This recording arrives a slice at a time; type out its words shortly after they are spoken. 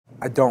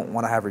I don't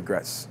want to have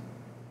regrets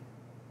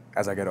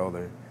as I get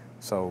older,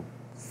 so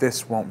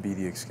this won't be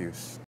the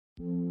excuse.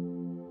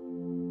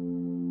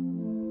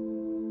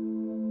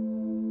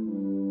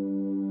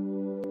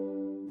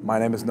 My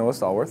name is Noah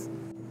Stallworth.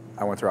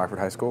 I went to Rockford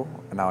High School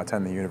and now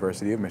attend the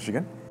University of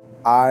Michigan.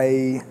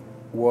 I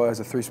was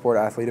a three-sport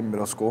athlete in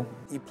middle school.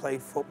 He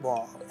played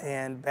football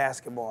and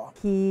basketball.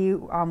 He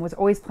was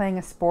always playing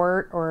a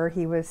sport, or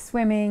he was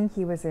swimming,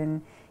 he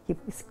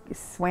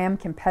swam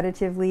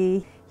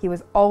competitively. He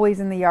was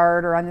always in the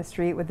yard or on the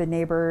street with the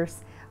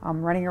neighbors,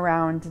 running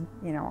around,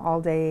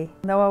 all day.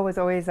 Noah was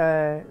always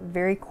a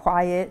very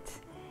quiet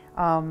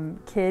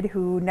kid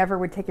who never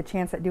would take a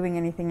chance at doing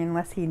anything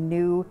unless he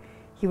knew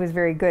he was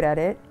very good at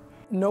it.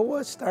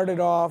 Noah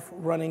started off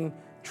running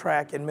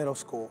track in middle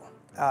school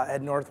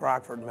at North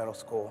Rockford Middle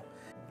School.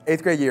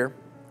 8th grade year,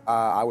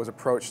 I was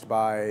approached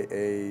by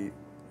a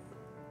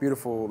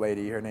beautiful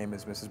lady. Her name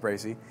is Mrs.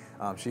 Bracy.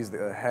 She's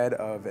the head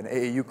of an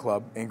AAU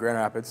club in Grand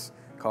Rapids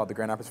called the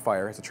Grand Rapids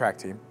Fire. It's a track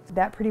team.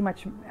 That pretty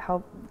much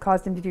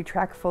caused him to do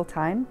track full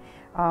time.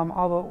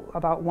 Although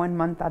about 1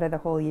 month out of the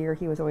whole year,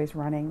 he was always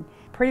running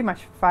pretty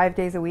much 5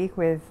 days a week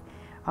with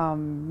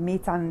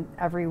meets on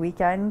every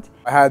weekend.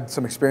 I had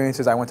some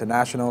experiences. I went to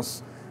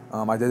nationals.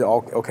 I did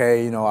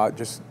okay,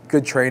 just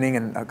good training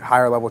and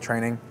higher level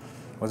training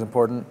was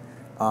important.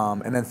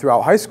 And then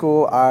throughout high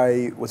school,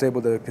 I was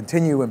able to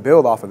continue and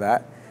build off of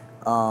that.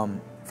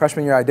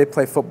 Freshman year, I did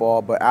play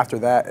football, but after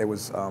that, it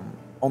was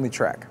only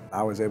track.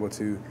 I was able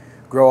to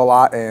grow a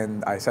lot,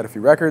 and I set a few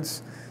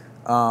records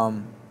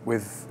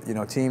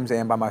with teams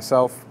and by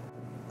myself.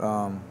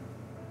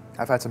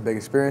 I've had some big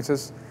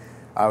experiences.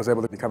 I was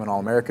able to become an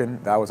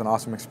All-American. That was an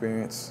awesome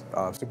experience.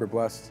 Super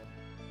blessed.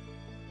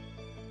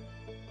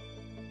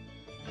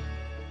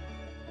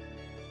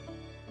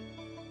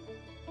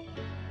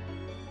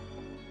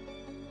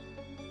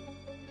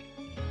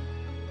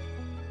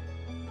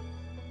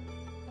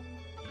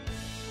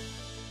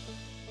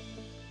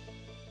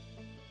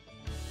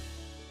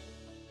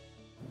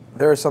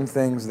 There are some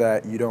things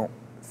that you don't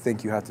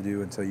think you have to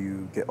do until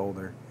you get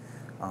older,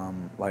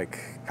 like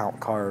count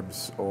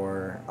carbs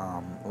or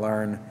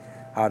learn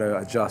how to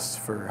adjust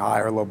for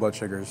high or low blood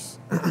sugars.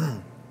 I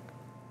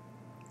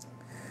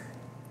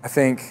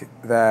think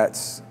that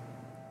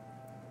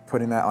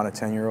putting that on a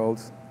 10-year-old,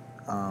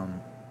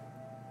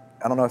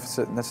 I don't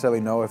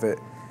necessarily know if it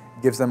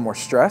gives them more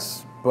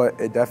stress, but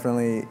it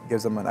definitely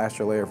gives them an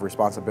extra layer of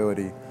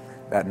responsibility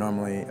that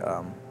normally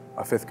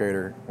a 5th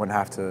grader wouldn't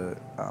have to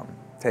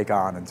take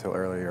on until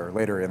earlier or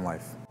later in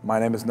life. My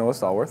name is Noah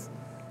Stallworth.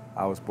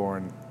 I was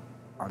born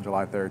on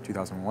July 3rd,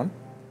 2001.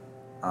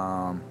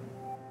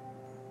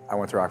 I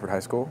went to Rockford High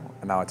School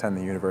and now attend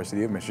the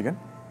University of Michigan,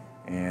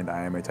 and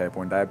I am a type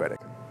 1 diabetic.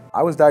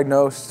 I was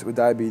diagnosed with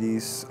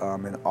diabetes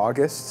in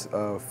August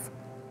of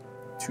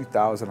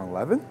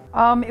 2011.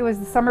 It was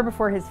the summer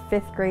before his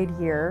 5th grade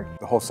year.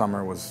 The whole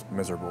summer was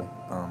miserable.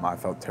 I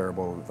felt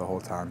terrible the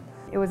whole time.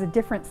 It was a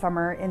different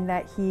summer in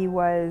that he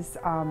was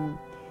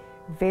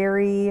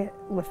very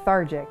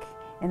lethargic,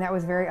 and that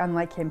was very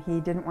unlike him. He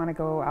didn't want to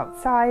go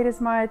outside as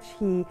much.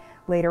 He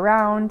laid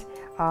around.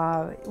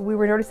 We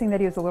were noticing that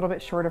he was a little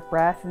bit short of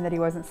breath and that he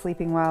wasn't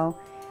sleeping well.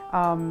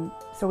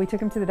 So we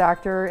took him to the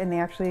doctor, and they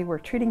actually were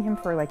treating him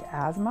for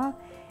asthma,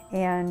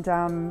 and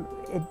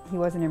he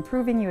wasn't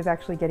improving. He was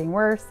actually getting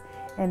worse.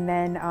 And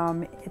then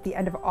at the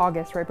end of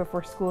August, right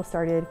before school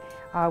started,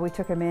 we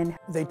took him in.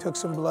 They took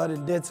some blood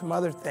and did some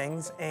other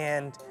things,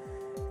 and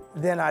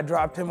then I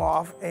dropped him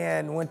off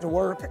and went to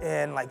work,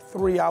 and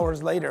 3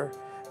 hours later,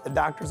 the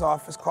doctor's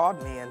office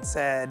called me and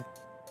said,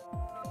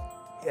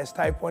 he has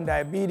type 1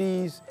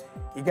 diabetes,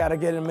 you gotta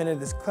get him into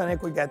this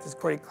clinic, we got this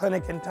great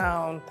clinic in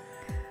town.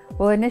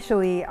 Well,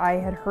 initially I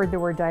had heard the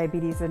word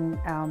diabetes, and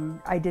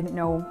I didn't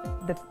know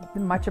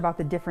much about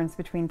the difference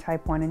between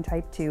type 1 and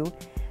type 2.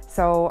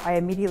 So I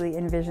immediately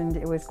envisioned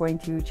it was going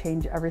to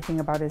change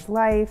everything about his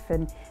life,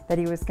 and that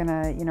he was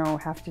gonna,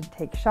 have to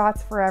take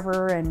shots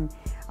forever. And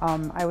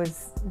I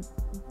was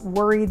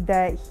worried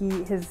that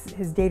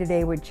his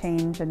day-to-day would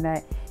change, and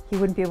that he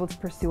wouldn't be able to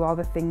pursue all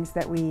the things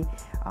that we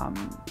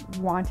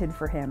wanted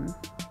for him.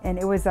 And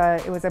it was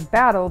a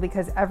battle,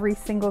 because every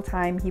single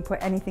time he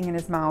put anything in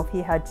his mouth,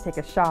 he had to take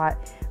a shot.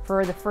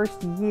 For the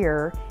first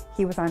year,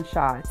 he was on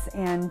shots,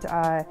 and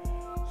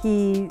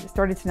he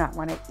started to not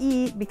want to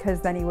eat,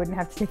 because then he wouldn't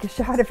have to take a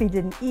shot if he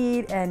didn't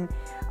eat. And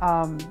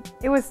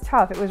it was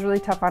tough. It was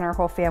really tough on our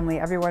whole family.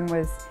 Everyone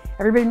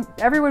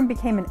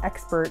became an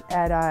expert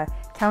at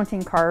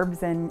counting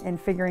carbs and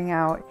figuring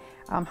out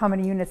how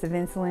many units of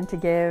insulin to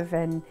give,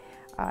 and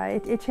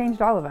it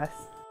changed all of us.